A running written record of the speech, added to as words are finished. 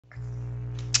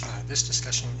this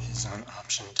discussion is on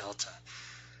option delta.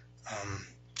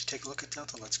 To take a look at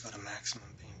delta, let's go to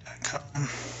MaximumPain.com and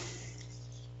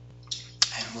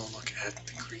we'll look at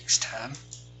the Greeks tab,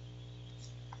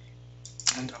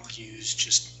 and I'll use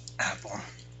just Apple.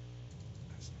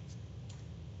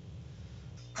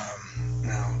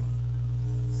 Now,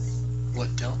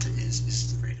 what delta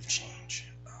is the rate of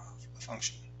change of a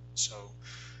function. So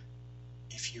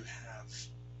if you have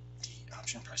the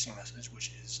option pricing method,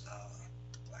 which is the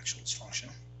Black-Scholes function,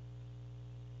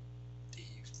 the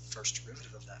first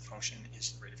derivative of that function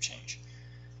is the rate of change.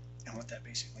 And what that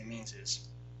basically means is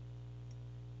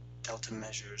delta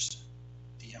measures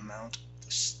the amount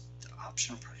the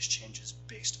option price changes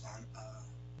based on a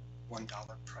 $1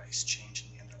 price change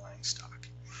in the underlying stock.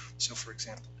 So for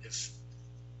example, if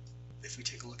we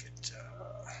take a look at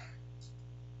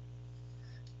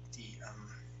the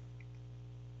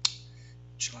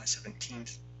July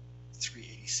 17th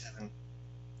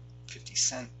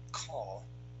 387.50 call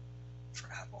for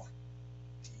Apple,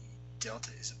 the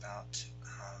delta is about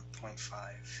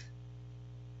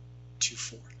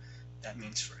 0.524. That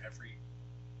means for every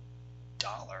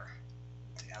dollar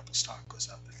the Apple stock goes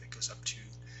up, if it goes up to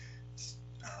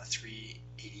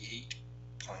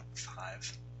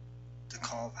 388.5, the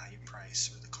call value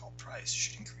price, or the call price,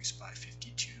 should increase by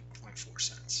 52.4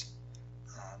 cents.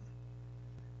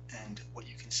 And what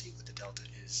you can see with the delta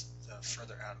is the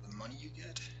further out of the money you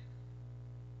get,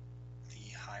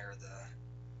 the higher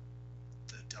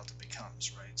the delta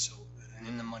becomes, right? So an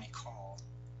in the money call,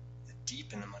 a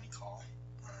deep in the money call,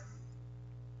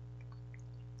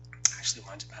 actually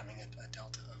winds up having a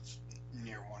delta of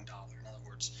near $1. In other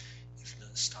words, if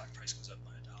the stock price goes up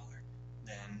by $1,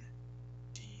 then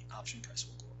the option price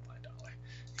will go up by $1.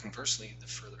 Conversely, the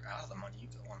further out of the money you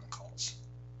go on the calls,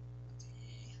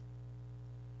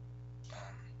 the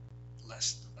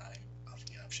less the value of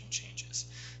the option changes.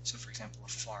 So for example, a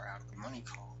far out of the money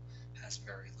call has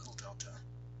very little delta,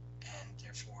 and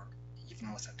therefore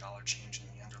even with a $1 change in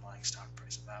the underlying stock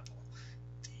price of Apple,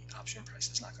 the option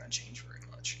price is not going to change very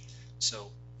much.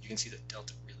 So you can see that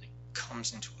delta really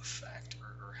comes into effect,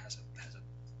 or has a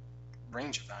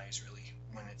range of values really,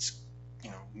 when it's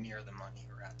near the money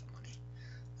or at the money.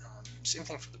 Same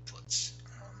thing for the puts.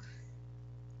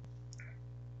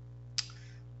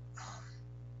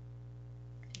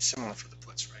 Similar for the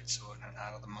puts, right? So an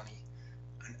out of the money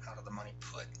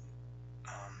put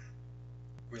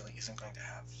really isn't going to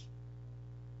have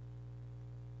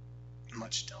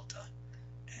much delta,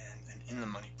 and an in the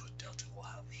money put delta will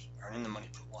have, or an in the money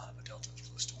put will have a delta of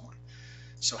close to 1.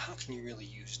 So how can you really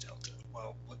use delta?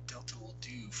 Well, what delta will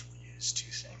do for you is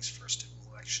two things. First, it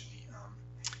will actually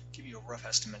give you a rough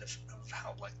estimate of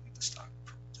how likely the stock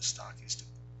is to,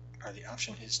 or the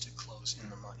option is to close in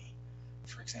the money.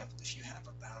 For example, if you have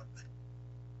about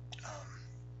a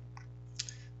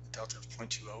delta of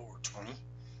 0.20 or 20,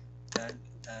 that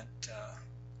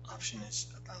option is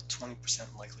about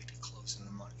 20% likely to close in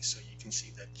the money. So you can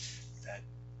see that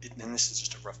and this is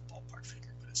just a rough ballpark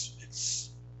figure, but it's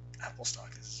Apple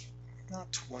stock is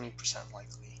not 20%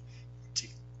 likely to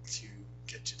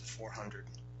get to the 400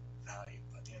 value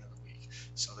by the end of the week.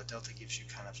 So the delta gives you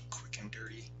kind of a quick and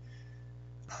dirty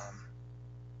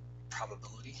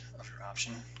probability of your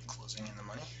option closing in the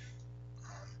money.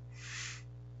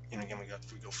 Again,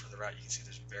 if we go further out, you can see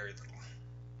there's very little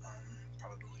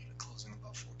probability of closing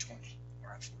above 420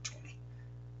 or at 420.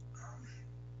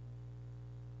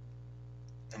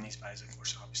 And these values, of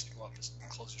course, obviously go up as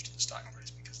closer to the stock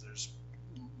price, because there's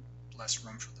less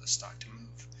room for the stock to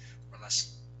move, or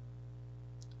less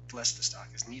the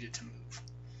stock is needed to move for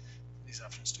these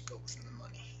options to go within the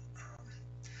money.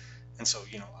 And so,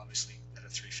 obviously at a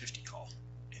 350 call,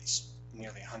 it's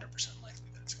nearly 100% likely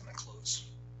that it's going to close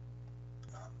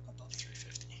above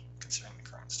 350, considering the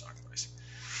current stock price.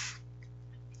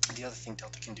 The other thing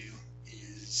delta can do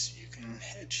is you can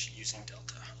hedge using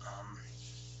delta.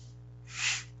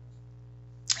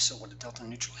 So what a delta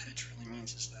neutral hedge really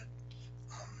means is that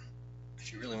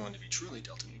if you really want to be truly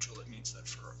delta neutral, it means that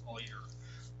for all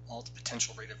the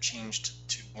potential rate of change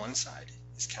to one side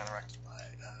is counteracted by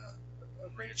a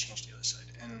rate of change to the other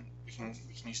side. And we can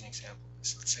use an example.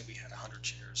 So let's say we had 100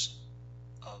 shares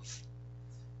of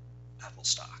Apple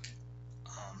stock.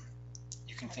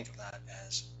 You can think of that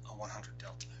as a 100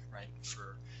 delta, right?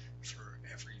 For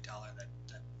every dollar that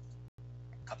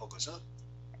Apple goes up,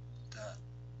 the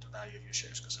value of your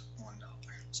shares goes up $1.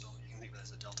 So you can think of it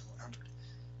as a delta 100.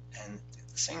 And at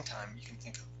the same time, you can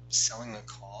think of selling a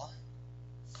call.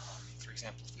 For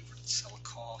example, if we were to sell a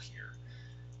call here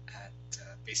at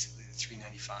basically the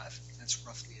 395, that's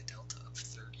roughly a delta of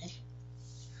 30.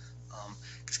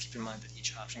 because keep in mind that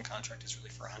each option contract is really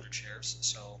for 100 shares.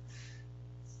 So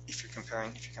if you're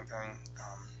comparing the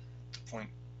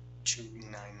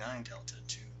 0.299 delta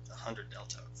to the 100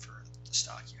 delta for the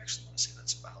stock, you actually want to say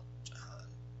that's about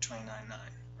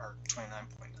 29.9 or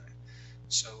 29.9.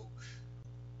 So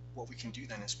what we can do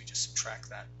then is we just subtract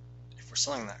that. If we're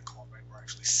selling that call, right, we're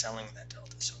actually selling that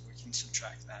delta. So we can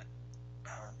subtract that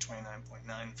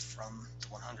 29.9 from the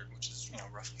 100, which is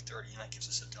roughly 30, and that gives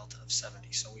us a delta of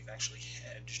 70. So we've actually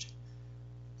hedged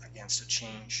against a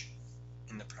change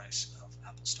in the price of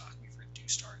Apple stock. We've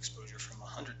reduced our exposure from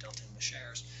 100 delta in the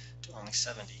shares to only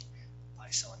 70 by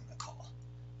selling the call.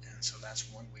 And so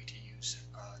that's one way to use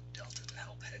delta to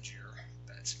help hedge your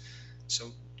bets.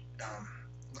 So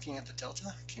looking at the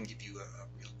delta can give you a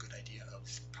real good idea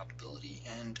of probability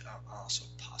and also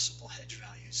possible hedge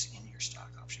values in your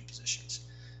stock option positions.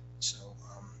 So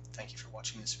thank you for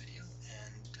watching this video,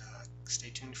 and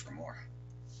stay tuned for more.